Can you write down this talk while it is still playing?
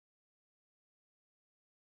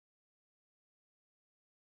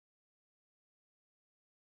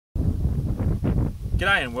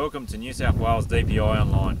G'day and welcome to New South Wales DPI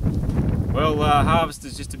Online. Well, harvest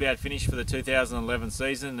is just about finished for the 2011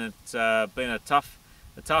 season. It's been a tough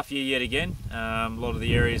year yet again. A lot of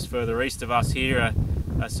the areas further east of us here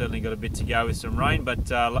are certainly got a bit to go with some rain, but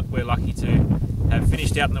we're lucky to have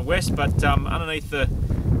finished out in the west. But underneath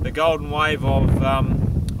the golden wave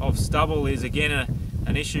of stubble is again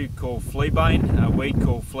an issue called Fleabane, a weed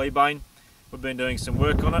called Fleabane. We've been doing some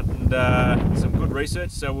work on it and some good research,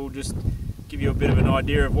 so we'll just give you a bit of an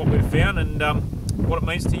idea of what we've found and what it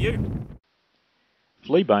means to you.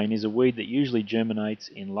 Fleabane is a weed that usually germinates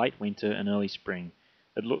in late winter and early spring.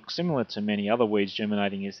 It looks similar to many other weeds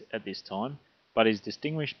germinating at this time, but is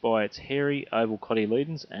distinguished by its hairy oval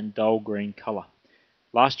cotyledons and dull green colour.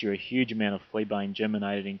 Last year a huge amount of Fleabane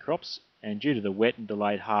germinated in crops, and due to the wet and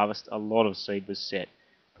delayed harvest a lot of seed was set,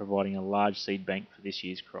 providing a large seed bank for this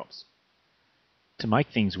year's crops. To make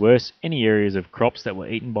things worse, any areas of crops that were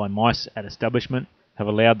eaten by mice at establishment have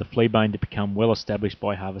allowed the Fleabane to become well established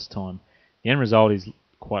by harvest time. The end result is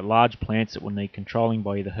quite large plants that will need controlling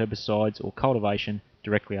by either herbicides or cultivation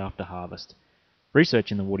directly after harvest.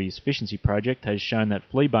 Research in the Woody Efficiency Project has shown that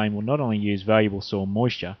Fleabane will not only use valuable soil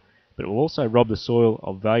moisture, but it will also rob the soil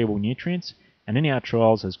of valuable nutrients, and in our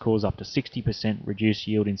trials has caused up to 60% reduced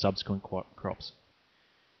yield in subsequent crops.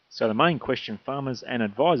 So the main question farmers and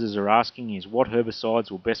advisors are asking is what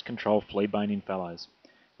herbicides will best control Fleabane in fallows.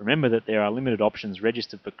 Remember that there are limited options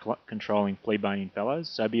registered for controlling Fleabane in fallows,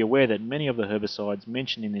 so be aware that many of the herbicides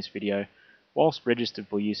mentioned in this video, whilst registered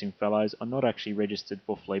for use in fallows, are not actually registered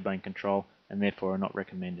for Fleabane control and therefore are not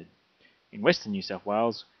recommended. In Western New South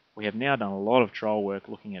Wales, we have now done a lot of trial work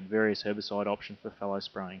looking at various herbicide options for fallow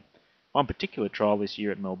spraying. One particular trial this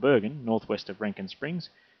year at Melbourne, northwest of Rankin Springs,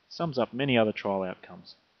 sums up many other trial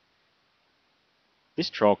outcomes. This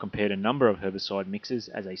trial compared a number of herbicide mixes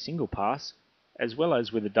as a single pass, as well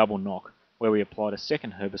as with a double knock, where we applied a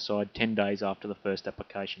second herbicide 10 days after the first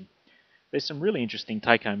application. There's some really interesting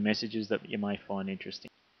take-home messages that you may find interesting.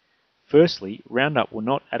 Firstly, Roundup will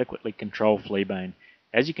not adequately control Fleabane.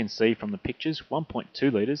 As you can see from the pictures,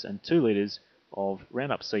 1.2 litres and 2 litres of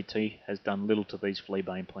Roundup CT has done little to these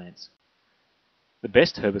Fleabane plants. The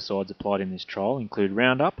best herbicides applied in this trial include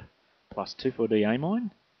Roundup plus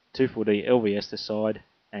 2,4-D-amine, 2,4-D-LV-esticide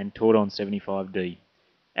and Tordon 75D.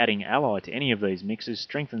 Adding Ally to any of these mixes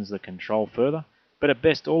strengthens the control further, but at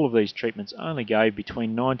best all of these treatments only gave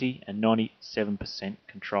between 90 and 97%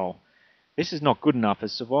 control. This is not good enough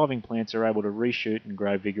as surviving plants are able to reshoot and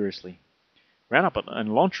grow vigorously. Roundup and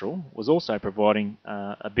Launtrol was also providing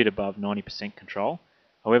a bit above 90% control,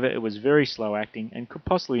 however it was very slow acting and could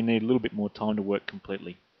possibly need a little bit more time to work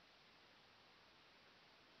completely.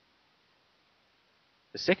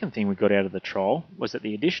 The second thing we got out of the trial was that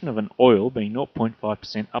the addition of an oil being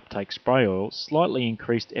 0.5% uptake spray oil slightly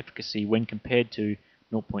increased efficacy when compared to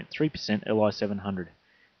 0.3% Li700.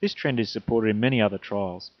 This trend is supported in many other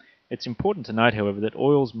trials. It's important to note, however, that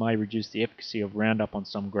oils may reduce the efficacy of Roundup on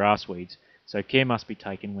some grass weeds, so care must be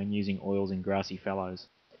taken when using oils in grassy fallows.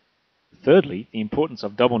 Thirdly, the importance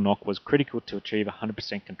of double knock was critical to achieve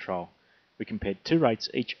 100% control. We compared two rates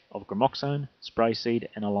each of Gramoxone, Spray Seed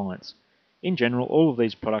and Alliance. In general, all of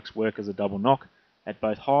these products work as a double knock at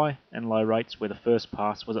both high and low rates where the first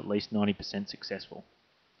pass was at least 90% successful.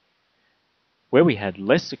 Where we had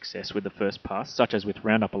less success with the first pass, such as with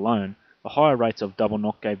Roundup alone, the higher rates of double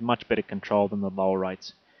knock gave much better control than the lower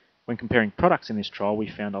rates. When comparing products in this trial, we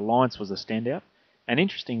found Alliance was a standout, and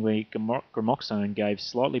interestingly, Gramoxone gave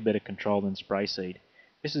slightly better control than Spray Seed.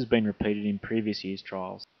 This has been repeated in previous years'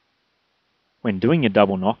 trials. When doing a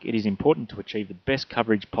double knock, it is important to achieve the best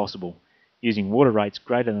coverage possible, using water rates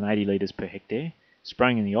greater than 80 litres per hectare,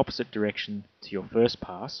 spraying in the opposite direction to your first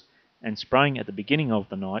pass, and spraying at the beginning of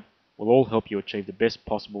the night will all help you achieve the best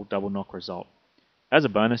possible double knock result. As a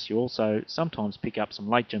bonus, you also sometimes pick up some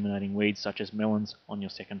late germinating weeds such as melons on your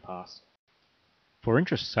second pass. For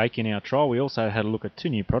interest's sake, in our trial we also had a look at two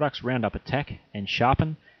new products, Roundup Attack and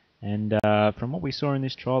Sharpen, and from what we saw in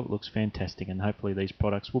this trial it looks fantastic, and hopefully these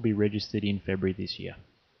products will be registered in February this year.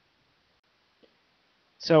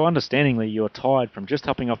 So understandingly you're tired from just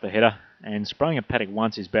hopping off the header, and spraying a paddock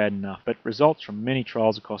once is bad enough, but results from many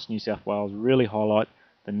trials across New South Wales really highlight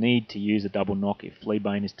the need to use a double knock if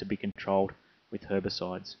Fleabane is to be controlled with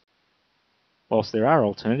herbicides. Whilst there are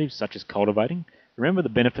alternatives such as cultivating, remember the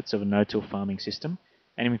benefits of a no-till farming system,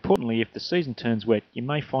 and importantly if the season turns wet you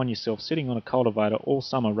may find yourself sitting on a cultivator all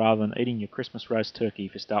summer rather than eating your Christmas roast turkey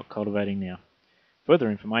if you start cultivating now.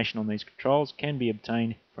 Further information on these controls can be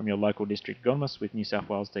obtained from your local district agronomist with New South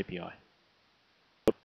Wales DPI.